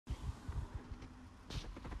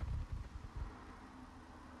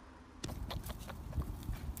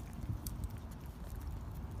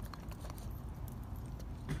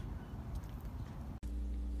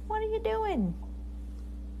you doing?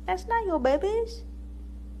 That's not your babies.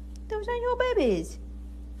 Those aren't your babies.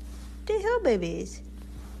 They're her babies.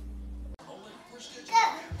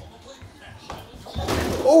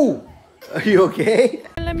 Oh! Are you okay?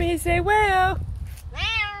 Let me say, well.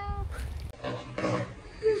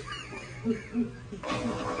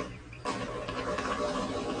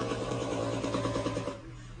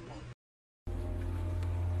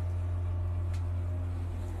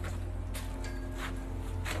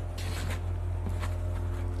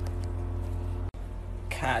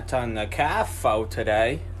 Cat on the CAFO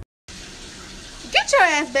today. Get your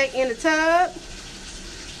ass back in the tub.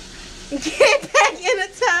 Get back in the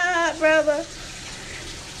tub, brother.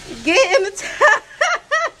 Get in the tub.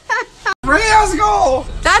 Rascal!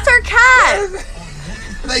 That's our cat.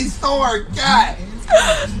 They stole our cat!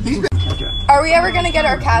 Are we ever gonna get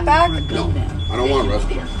our cat back? No, I don't want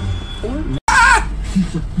Rascal. Ah!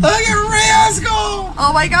 Look at Rascal!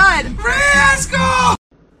 Oh my god. Rascal!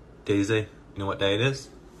 Daisy, you know what day it is?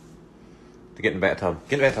 To get in the bathtub.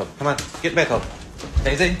 Get in the bathtub. Come on, get in the bathtub.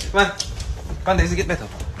 Daisy, come on. Come on, Daisy, get in the bathtub.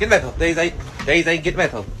 Get in the bathtub. Daisy, Daisy, get in the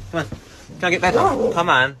bathtub. Come on. Come on, get in the bathtub. Come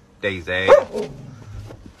on, Daisy.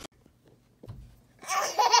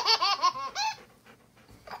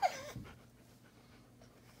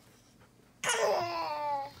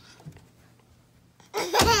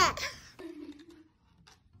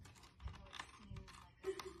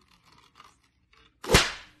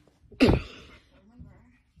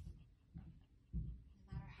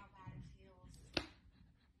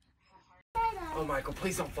 Oh, Michael,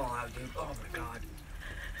 please don't fall out, dude. Oh, my God.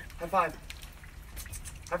 High five.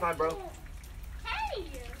 High five, bro. Hey!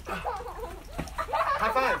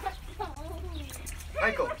 High five.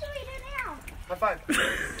 Michael. High five.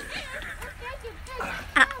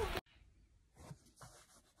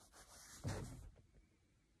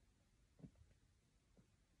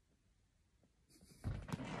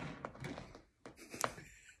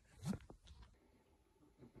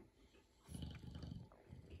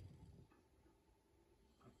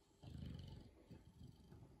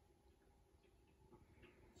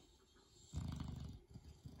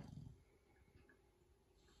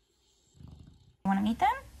 Want to meet them?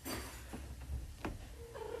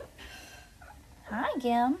 Hi,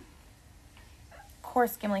 Gim. Of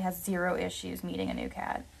course, Gimli has zero issues meeting a new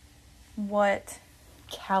cat. What?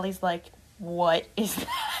 Callie's like, what is that?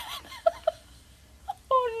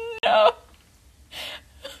 Oh no.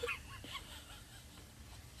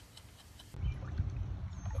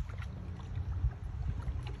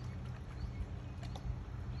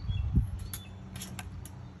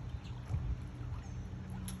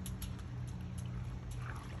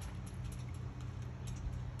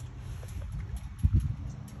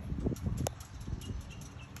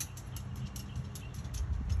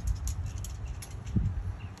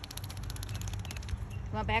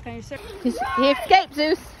 Well, back on your circle. He escaped,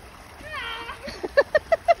 Zeus.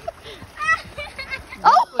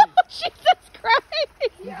 Oh, Jesus Christ.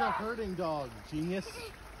 He's a herding dog, genius.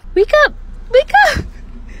 Wake up! Wake up!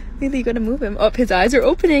 Really, you gotta move him. Oh, his eyes are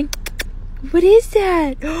opening. What is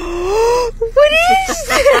that? What is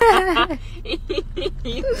that?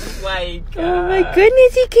 Wake Oh my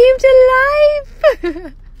goodness, he came to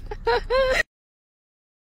life!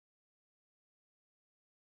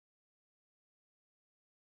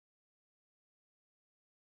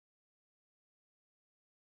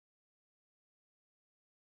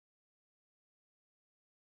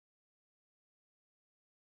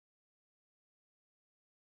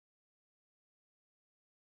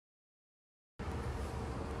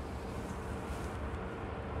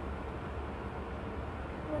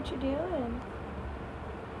 What you doing?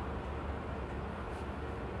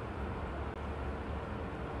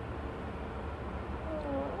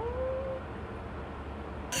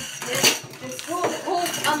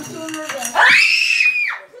 I'm so nervous.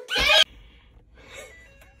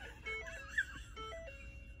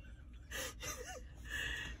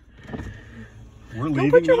 We're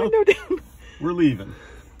leaving now? We're leaving.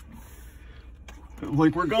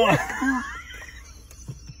 Like, we're gone.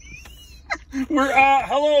 We're,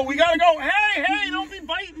 hello, we gotta go. Hey, don't be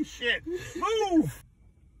biting shit. Move.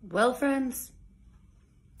 Well, friends,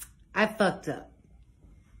 I fucked up.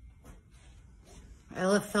 I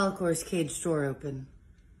left Falcor's cage door open.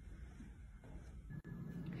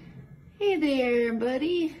 Hey there,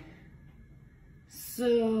 buddy.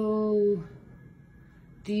 So,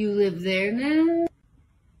 do you live there now?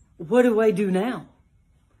 What do I do now?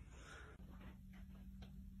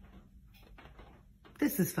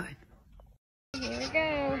 This is fine. Here we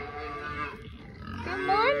go. Good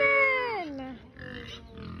morning.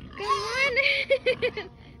 Good morning.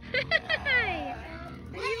 Hi.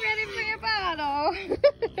 Are you ready for go.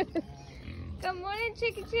 Good morning,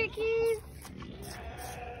 chickies.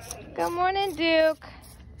 Good morning, Duke.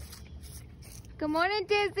 Good morning,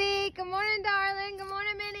 Dizzy. Good morning, darling. Good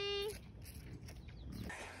morning, Minnie.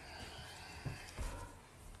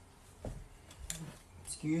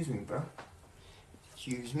 Excuse me, bro.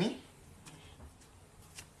 Excuse me.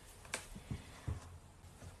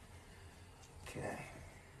 Okay.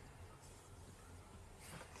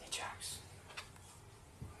 Hey, Jax.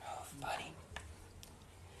 Oh, buddy.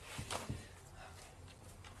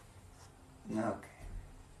 Okay.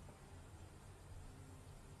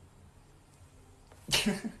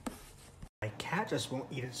 My cat just won't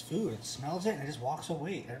eat its food. It smells it and it just walks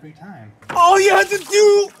away every time. All you had to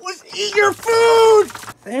do was eat your food!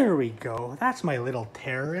 There we go. That's my little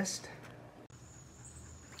terrorist.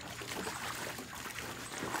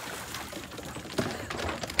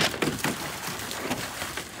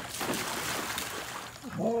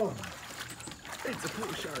 Oh. It's a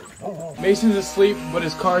pool shark. Mason's asleep, but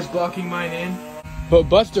his car's blocking mine in. But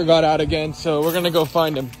Buster got out again, so we're gonna go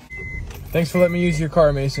find him. Thanks for letting me use your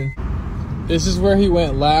car, Mason. This is where he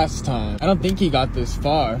went last time. I don't think he got this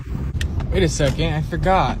far. Wait a second, I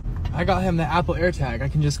forgot. I got him the Apple AirTag. I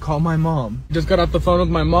can just call my mom. Just got off the phone with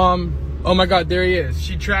my mom. Oh my God, there he is.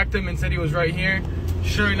 She tracked him and said he was right here.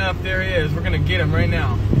 Sure enough, there he is. We're gonna get him right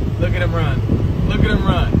now. Look at him run. Look at him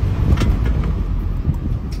run.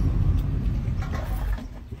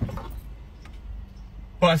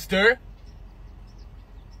 Buster,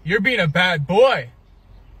 you're being a bad boy.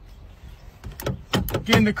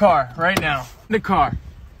 Get in the car right now. In the car.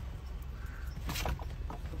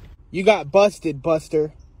 You got busted,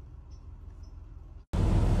 Buster.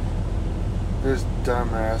 This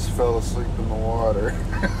dumbass fell asleep in the water.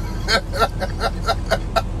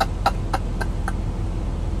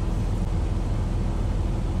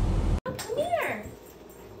 Come here.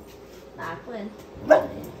 Lachlan. We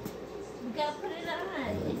gotta put it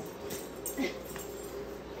on.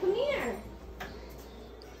 Come here.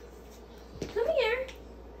 Come here.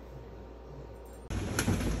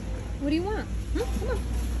 What do you want? Come on.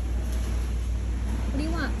 What do you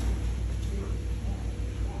want?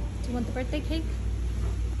 Do you want the birthday cake?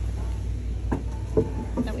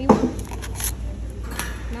 Is that what you want?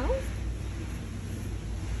 No?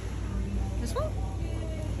 This one?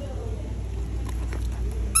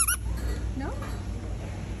 No?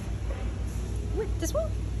 Wait, this one?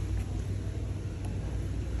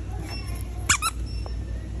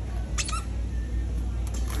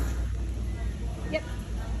 Yep.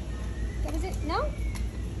 That was it. No?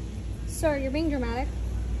 Sir, you're being dramatic.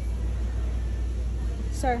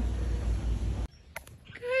 Sir.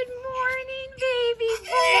 Good morning, baby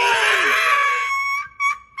boy.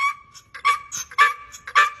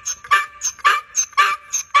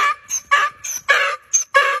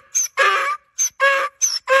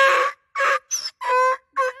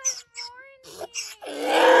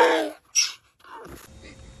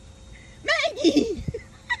 Maggie!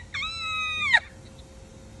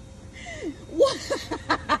 What?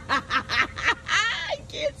 I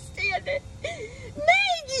can't stand it.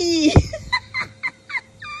 Maggie!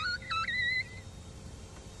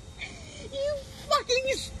 You fucking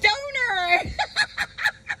stoner!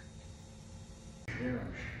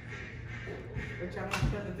 But y'all want to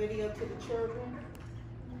show the video to the children?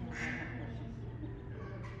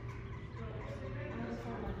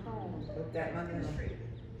 Put that on the street.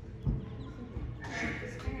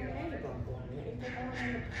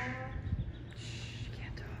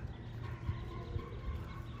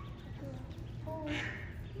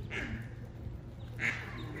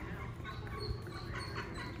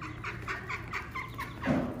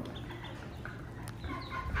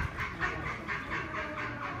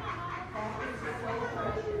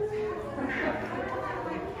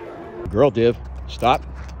 Girl div, stop,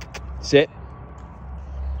 sit,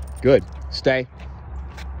 good, stay.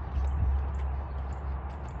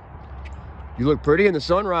 You look pretty in the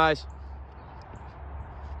sunrise.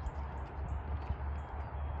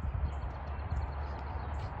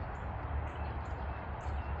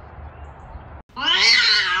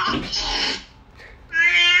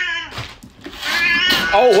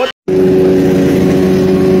 Oh, what?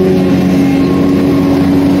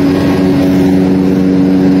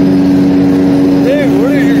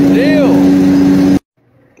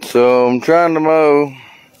 So I'm trying to mow,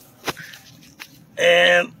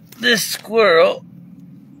 and this squirrel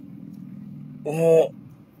will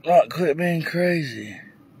not quit being crazy.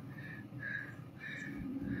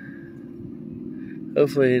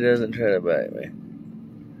 Hopefully he doesn't try to bite me.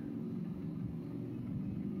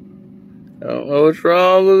 I don't know what's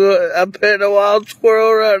wrong with it. I'm petting a wild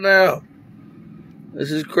squirrel right now.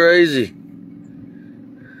 This is crazy.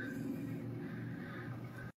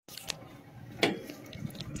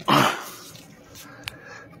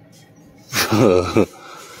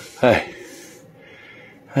 Hey.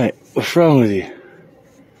 Hey, what's wrong with you?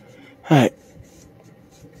 Hey.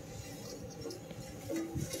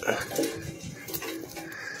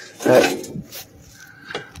 Hey.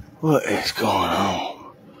 What is going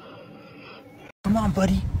on? Come on,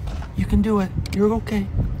 buddy. You can do it. You're okay.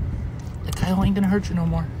 The Kyle ain't gonna hurt you no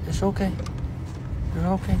more. It's okay. You're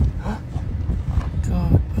okay.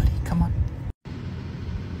 Good, buddy. Come on.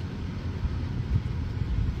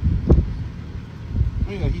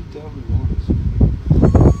 Oh yeah, he definitely wants.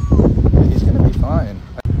 He's gonna be fine.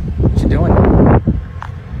 What you doing?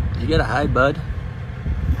 You gotta hide, bud.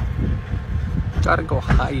 You gotta go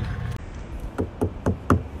hide.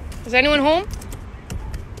 Is anyone home?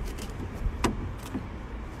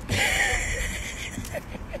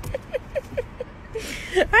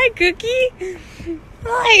 Hi, Cookie.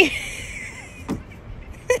 Hi.